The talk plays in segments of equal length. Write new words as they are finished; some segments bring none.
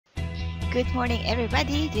Good morning,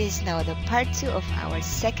 everybody. This is now the part 2 of our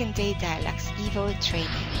second day Dialux Evo training.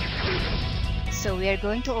 So we are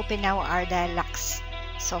going to open now our Dialux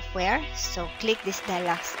software. So click this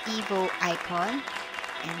Dialux Evo icon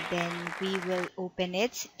and then we will open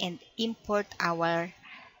it and import our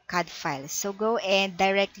CAD file. So go and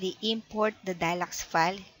directly import the Dialux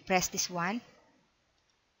file. Press this one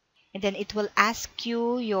and then it will ask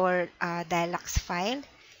you your Dialux file.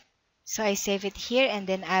 So I save it here and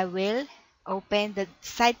then I will open the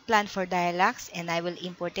site plan for Dialux and I will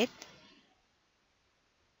import it.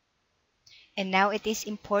 And now it is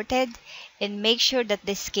imported, and make sure that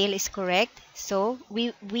the scale is correct. So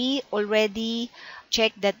we already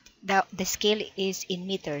checked that the scale is in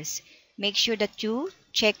meters. Make sure that you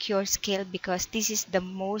check your scale because this is the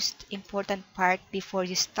most important part before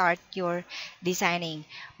you start your designing.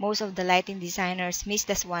 Most of the lighting designers miss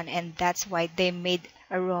this one, and that's why they made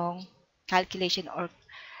a wrong calculation or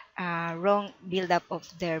wrong build-up of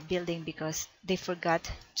their building because they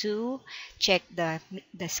forgot to check the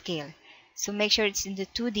scale. So make sure it's in the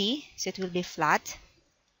 2D so it will be flat.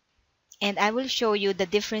 And I will show you the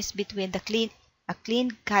difference between a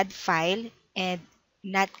clean CAD file and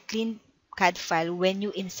not clean CAD file when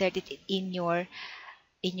you insert it in your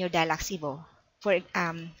Dialux evo.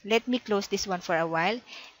 Let me close this one for a while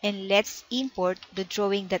and let's import the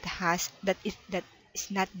drawing that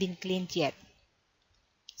is not been cleaned yet.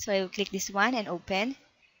 So I will click this one and open.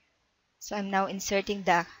 So I'm now inserting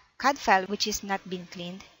the CAD file which is not been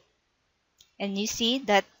cleaned. And you see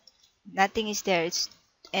that nothing is there.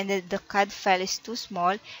 And the CAD file is too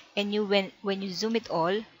small. And when you zoom it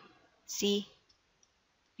all, see,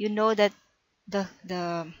 you know that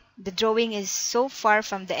the drawing is so far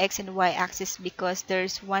from the X and Y axis because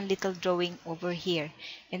there's one little drawing over here.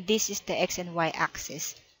 And this is the X and Y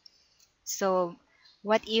axis. So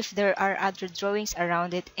what if there are other drawings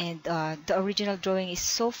around it and the original drawing is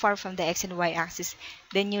so far from the X and Y axis?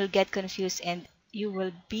 Then you'll get confused and you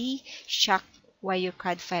will be shocked why your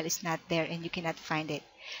CAD file is not there and you cannot find it.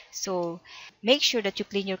 So make sure that you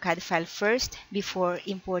clean your CAD file first before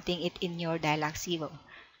importing it in your Dialux evo.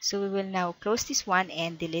 So we will now close this one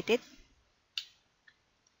and delete it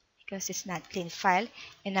because it's not clean file.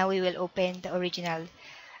 And now we will open the original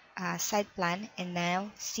site plan and now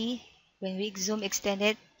see. When we zoom extend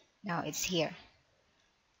it, now it's here.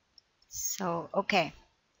 So, okay.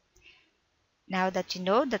 Now that you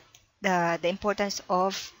know that the importance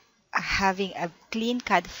of having a clean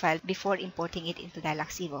CAD file before importing it into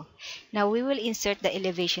Dialux evo. Now we will insert the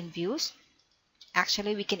elevation views.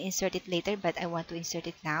 Actually, we can insert it later, but I want to insert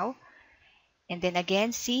it now. And then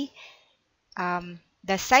again, see,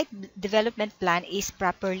 the site development plan is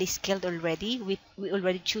properly scaled already. We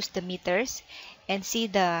already choose the meters and see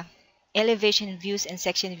the elevation views and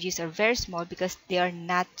section views are very small because they are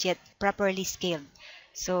not yet properly scaled.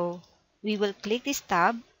 So we will click this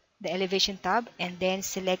tab, the elevation tab, and then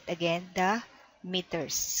select again the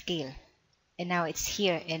meters scale. And now it's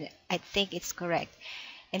here and I think it's correct.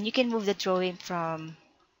 And you can move the drawing from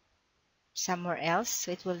somewhere else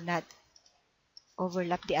so it will not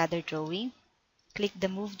overlap the other drawing. Click the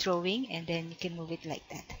move drawing and then you can move it like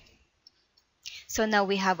that. So now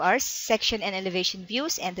we have our section and elevation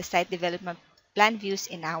views and the site development plan views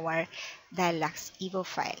in our Dialux evo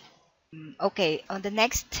file. Okay, on the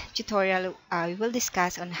next tutorial, we will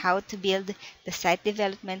discuss on how to build the site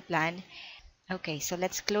development plan. Okay, so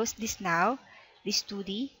let's close this now, this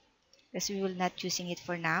 2D, because we will not using it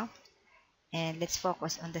for now. And let's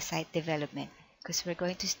focus on the site development because we're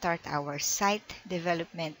going to start our site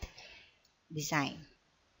development design.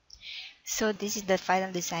 So this is the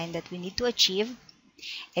final design that we need to achieve,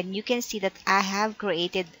 and you can see that I have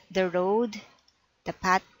created the road, the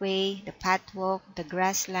pathway, the pathwalk, the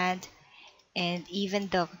grassland, and even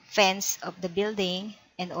the fence of the building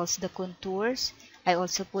and also the contours. I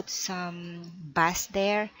also put some bus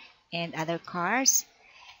there and other cars,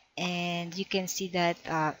 and you can see that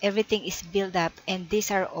everything is built up and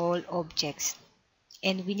these are all objects,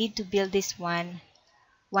 and we need to build this one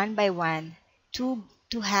by one to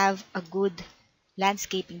have a good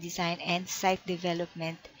landscaping design and site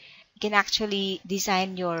development. You can actually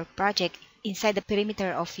design your project inside the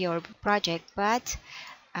perimeter of your project, but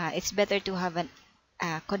it's better to have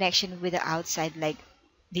a connection with the outside like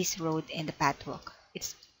this road and the pathwalk.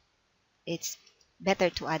 It's better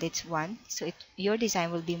to add it one so your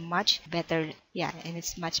design will be much better. Yeah, and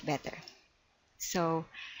it's much better. So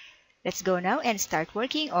let's go now and start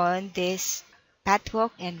working on this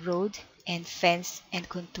pathwalk and road and fence and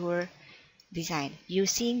contour design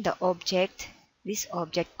using this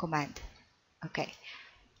object command. Okay,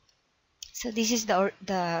 so this is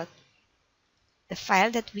the the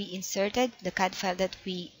file that we inserted, the CAD file that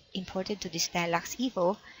we imported to this Dialux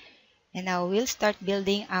evo. And now we'll start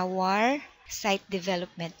building our site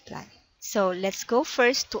development plan. So let's go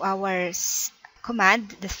first to our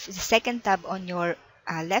command, the second tab on your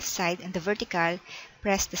left side, and the vertical,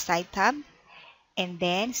 press the side tab, and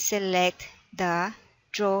then select the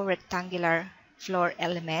draw rectangular floor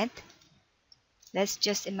element. Let's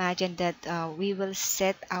just imagine that we will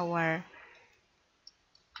set our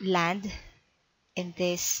land in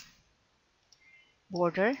this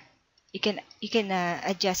border. You can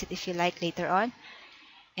adjust it if you like later on.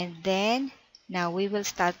 And then now we will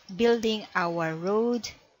start building our road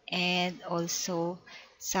and also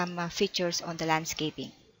some features on the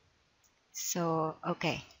landscaping. So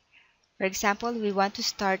okay, for example, we want to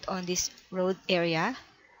start on this road area.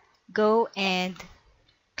 Go and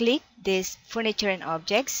click this furniture and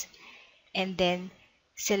objects, and then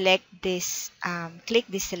select this click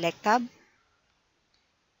this select tab,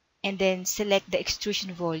 and then select the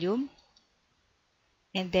extrusion volume,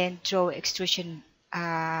 and then draw extrusion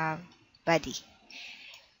body.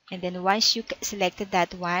 And then once you selected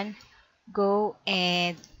that one, go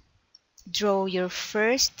and draw your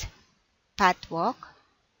first pathwalk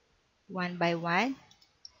one by one.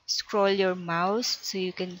 Scroll your mouse so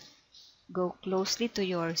you can go closely to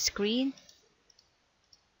your screen,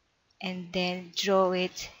 and then draw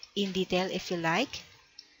it in detail if you like.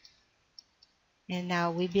 And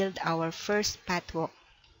now we build our first pathwalk.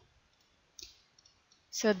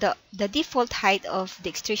 So the default height of the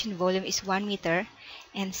extrusion volume is 1 meter,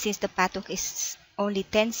 and since the pathwalk is only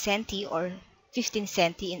 10 centi or 15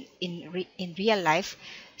 centi in real life,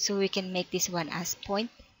 so we can make this one as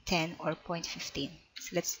 0.10 or 0.15. So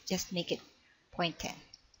let's just make it 0.10.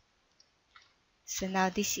 So now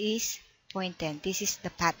this is 0.10. This is the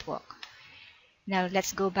pathwalk. Now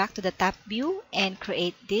let's go back to the top view and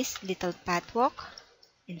create this little pathwalk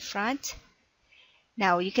in front.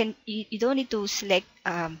 Now you don't need to select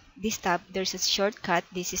this tab. There's a shortcut.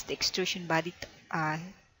 This is the extrusion body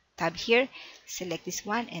tab here. Select this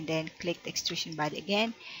one and then click the extrusion body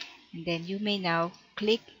again, and then you may now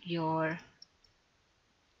click your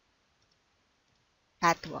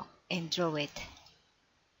pathwalk and draw it.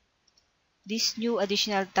 This new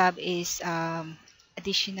additional tab is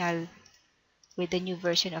additional with the new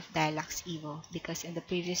version of Dialux evo, because in the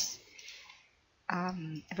previous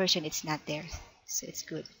version it's not there, so it's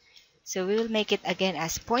good. So we will make it again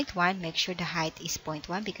as 0.1. Make sure the height is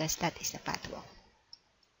 0.1 because that is the pathwalk.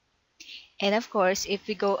 And of course, if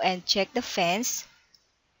we go and check the fence,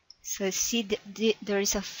 so see there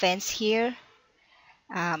is a fence here.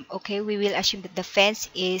 Okay, we will assume that the fence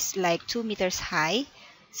is like 2 meters high.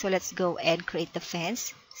 So let's go and create the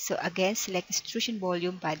fence. So again, select extrusion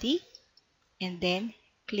volume body, and then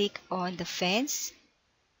click on the fence.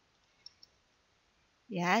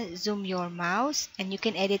 Yeah, zoom your mouse, and you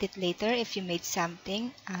can edit it later if you made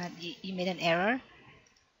something, you made an error.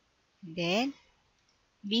 Then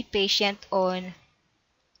be patient on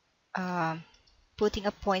putting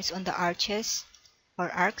up points on the arches or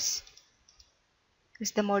arcs,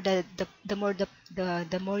 because the more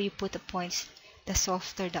you put the points, the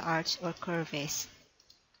softer the arch or curve is.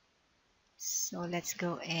 So let's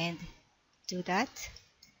go and do that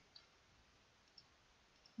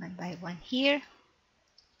one by one here,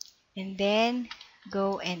 and then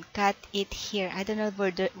go and cut it here. I don't know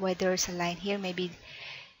why there's a line here. Maybe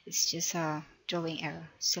it's just a drawing error.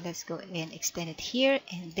 So let's go and extend it here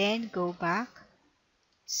and then go back.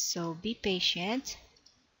 So be patient,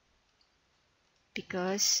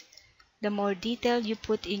 because the more detail you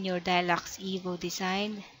put in your Dialux evo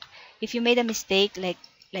design, if you made a mistake like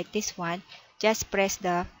this one, just press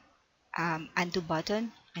the undo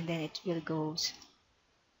button, and then it will go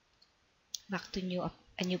back to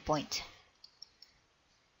a new point.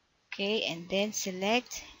 Okay, and then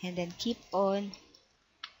select, and then keep on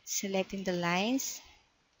selecting the lines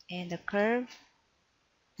and the curve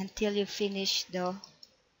until you finish the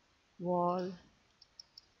wall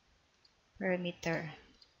perimeter.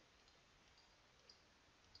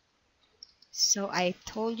 So I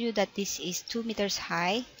told you that this is 2 meters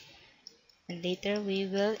high, and later we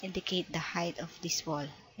will indicate the height of this wall.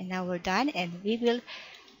 And now we're done, and we will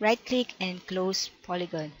right click and close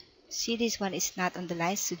polygon. See, this one is not on the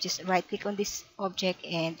line, so just right click on this object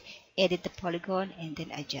and edit the polygon and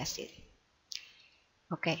then adjust it.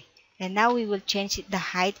 Okay, and now we will change the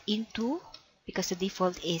height into, because the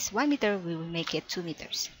default is 1 meter, we will make it 2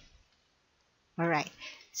 meters. Alright,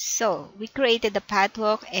 so we created the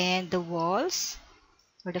pathwalk and the walls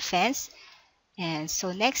or the fence, and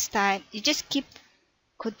so next time you just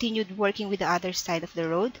continued working with the other side of the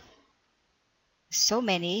road. so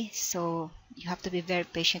many, so you have to be very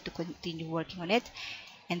patient to continue working on it.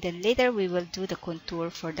 And then later we will do the contour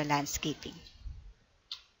for the landscaping.